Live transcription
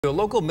A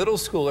local middle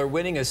schooler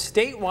winning a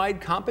statewide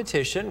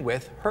competition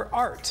with her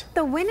art.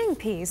 The winning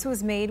piece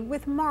was made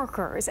with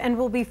markers and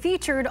will be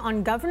featured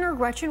on Governor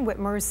Gretchen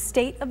Whitmer's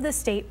State of the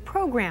State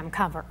program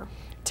cover.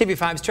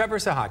 TV5's Trevor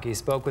Sahaki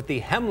spoke with the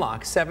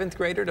Hemlock 7th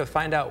grader to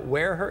find out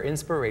where her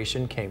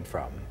inspiration came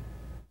from.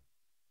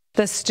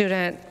 The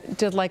student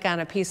did like on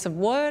a piece of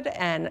wood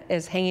and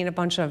is hanging a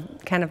bunch of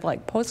kind of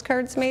like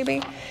postcards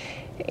maybe.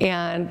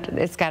 And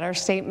it's got our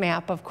state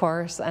map, of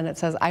course, and it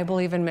says, "I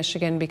believe in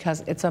Michigan,"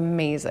 because it's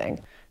amazing.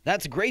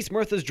 That's Grace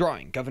Murtha's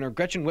drawing Governor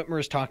Gretchen Whitmer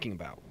is talking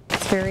about.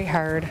 It's very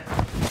hard,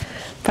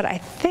 but I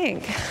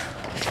think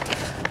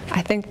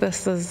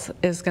this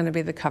is going to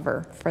be the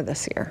cover for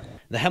this year.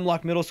 The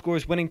Hemlock Middle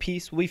School's winning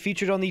piece will be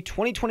featured on the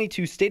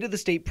 2022 State of the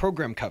State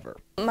program cover.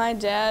 My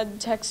dad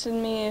texted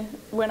me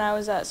when I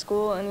was at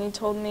school and he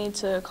told me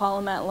to call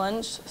him at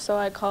lunch, so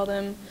I called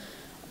him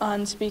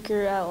on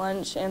speaker at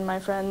lunch and my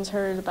friends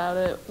heard about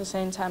it the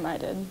same time I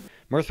did.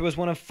 Murtha was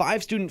one of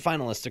 5 student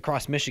finalists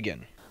across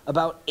Michigan.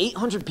 About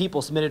 800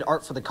 people submitted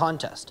art for the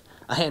contest.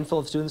 A handful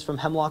of students from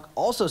Hemlock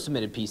also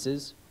submitted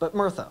pieces, but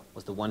Murtha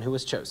was the one who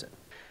was chosen.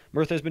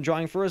 Murtha has been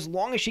drawing for as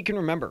long as she can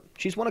remember.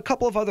 She's won a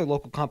couple of other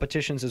local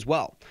competitions as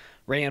well.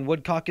 Rayanne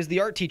Woodcock is the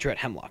art teacher at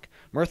Hemlock.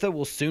 Murtha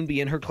will soon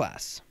be in her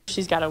class.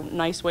 She's got a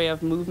nice way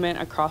of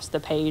movement across the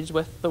page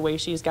with the way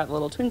she's got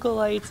little twinkle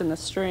lights and the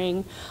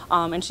string.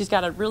 And she's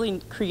got a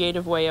really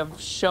creative way of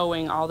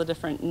showing all the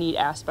different neat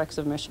aspects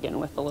of Michigan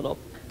with the little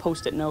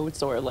Post-it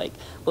notes or like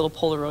little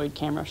Polaroid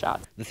camera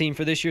shots. The theme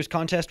for this year's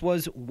contest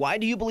was, "Why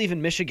do you believe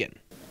in Michigan?"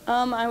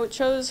 I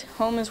chose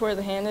 "Home is where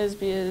the hand is"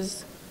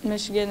 because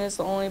Michigan is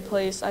the only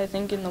place I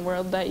think in the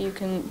world that you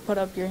can put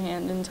up your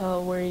hand and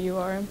tell where you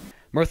are.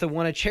 Murtha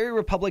won a Cherry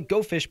Republic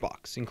Go Fish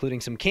box,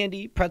 including some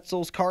candy,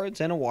 pretzels, cards,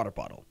 and a water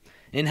bottle.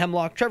 In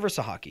Hemlock, Trevor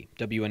Sahaki,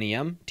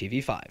 WNEM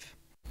TV5.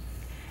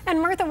 And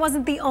Murtha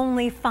wasn't the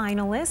only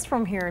finalist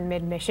from here in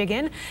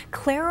mid-Michigan.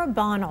 Clara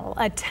Bonnell,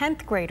 a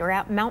 10th grader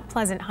at Mount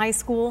Pleasant High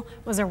School,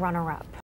 was a runner-up.